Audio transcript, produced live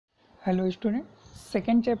Hello student,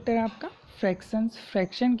 second chapter आपका fractions.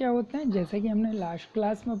 Fraction क्या होते हैं? जैसे कि हमने लास्ट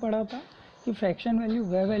क्लास में पढ़ा था कि फ्रैक्शन वैल्यू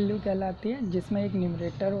वह वैल्यू कहलाती है जिसमें एक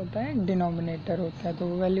न्यूमरेटर होता है, एक डिनोमिनेटर होता है। तो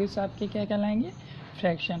वो वैल्यूज आपके क्या कहलाएंगे?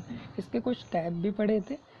 फ्रैक्शन। इसके कुछ टाइप भी पढ़े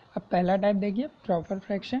थे। अब पहला टाइप देखिए, प्रॉपर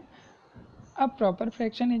फ्रैक्शन। अब proper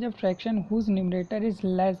fraction is a fraction whose numerator is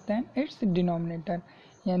less than it's denominator,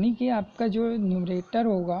 यानी कि आपका जो न्यूमरेटर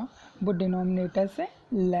होगा वो डिनोमिनेटर से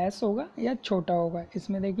लेस होगा या छोटा होगा।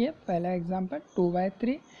 इसमें देखिए पहला एग्जांपल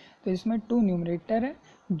 2/3, तो इसमें 2 न्यूमरेटर है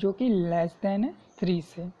जो कि लेस देन है 3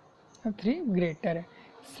 से, और 3 ग्रेटर है।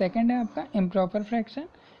 सेकंड है आपका improper fraction.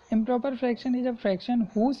 Improper fraction is a fraction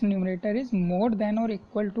whose numerator is more than और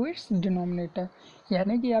इक्वल टू इट्स डिनोमिनेटर,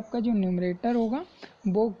 यानी कि आपका जो न्यूमरेटर होगा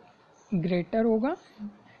वो ग्रेटर होगा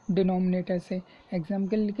डिनोमिनेटर से।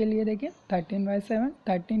 एग्जाम्पल के लिए देखिए 13/7,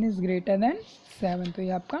 13 इज ग्रेटर देन 7, तो ये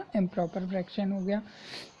आपका इम्प्रॉपर फ्रैक्शन हो गया।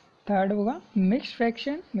 थर्ड होगा मिक्स्ड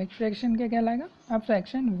फ्रैक्शन। मिक्स्ड फ्रैक्शन क्या कहलाएगा? A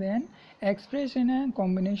fraction when express in a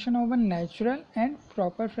combination of a natural and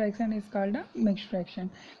proper fraction is called a mixed fraction,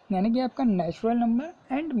 यानी कि आपका natural number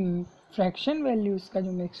and fraction values का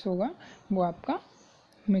जो मिक्स होगा वो आपका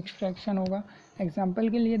मिक्स्ड फ्रैक्शन होगा। एग्जाम्पल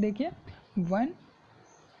के लिए देखिए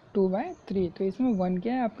 2/3, तो इसमें 1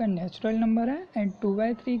 क्या है? आपका नेचुरल नंबर है, एंड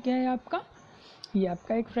 2/3 क्या है आपका? ये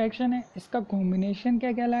आपका एक फ्रैक्शन है। इसका कॉम्बिनेशन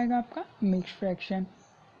क्या कहलाएगा? आपका मिक्स्ड फ्रैक्शन।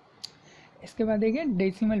 इसके बाद देखिए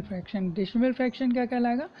डेसिमल फ्रैक्शन। डेसिमल फ्रैक्शन क्या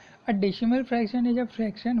कहलाएगा? A decimal fraction is a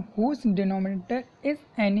fraction whose denominator is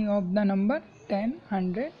any of the number 10,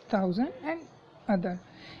 100, 1000 and other,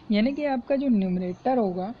 यानी कि आपका जो न्यूमरेटर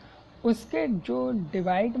होगा उसके जो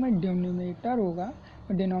डिवाइड में डिनोमिनेटर होगा,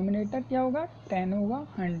 डिनोमिनेटर क्या होगा? 10 होगा,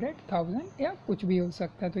 100, 1000 या कुछ भी हो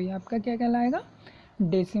सकता है। तो ये आपका क्या कहलाएगा?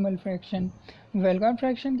 Decimal fraction. वल्गर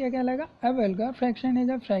फ्रैक्शन क्या कहलाएगा? A vulgar fraction is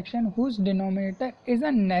a fraction whose denominator is a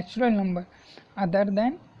natural number other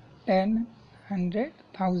than 10, 100,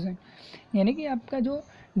 1000, यानी कि आपका जो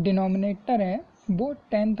डिनोमिनेटर है वो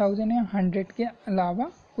 10,000 या 100 के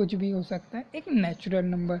अलावा कुछ भी हो सकता है, एक नेचुरल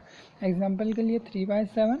नंबर। एग्जाम्पल के लिए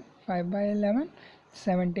 3/7, 5/11,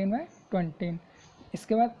 17/20।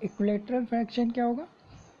 इसके बाद इक्विलेटरल फ्रैक्शन क्या होगा?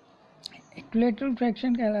 इक्विलेटरल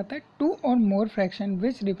फ्रैक्शन कहलाता है टू और मोर fraction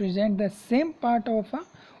which represent the same part of a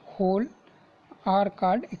whole are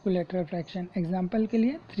called equilateral fraction. Example के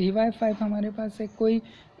लिए 3/5 हमारे पास एक कोई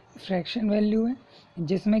फ्रैक्शन वैल्यू है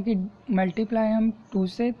जिसमें कि मल्टीप्लाई हम 2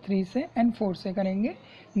 से, 3 से एंड 4 से करेंगे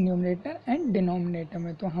न्यूमरेटर एंड डिनोमिनेटर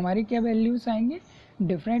में, तो हमारी क्या वैल्यूज आएंगी?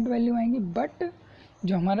 डिफरेंट वैल्यू आएंगी, बट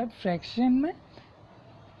जो हमारा फ्रैक्शन में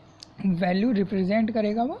वैल्यू रिप्रेजेंट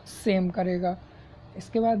करेगा वो सेम करेगा।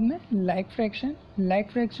 इसके बाद में like fraction. Like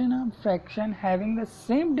fraction fraction having the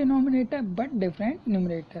same denominator but different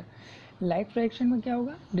numerator. Like fraction में क्या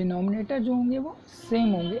होगा? डिनोमिनेटर जो होंगे वो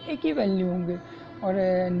सेम होंगे, एक ही वैल्यू होंगे, और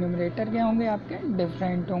न्यूमरेटर क्या होंगे? आपके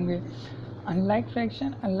डिफरेंट होंगे। Unlike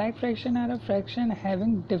fraction. Unlike fraction are a fraction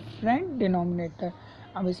having different denominator.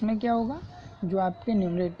 अब इसमें क्या होगा? जो आपके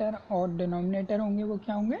न्यूमरेटर और डिनोमिनेटर होंगे वो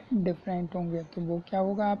क्या होंगे? डिफरेंट होंगे, तो वो क्या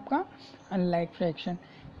होगा आपका? Unlike fraction.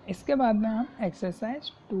 इसके बाद में हम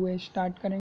एक्सरसाइज 2A स्टार्ट करेंगे।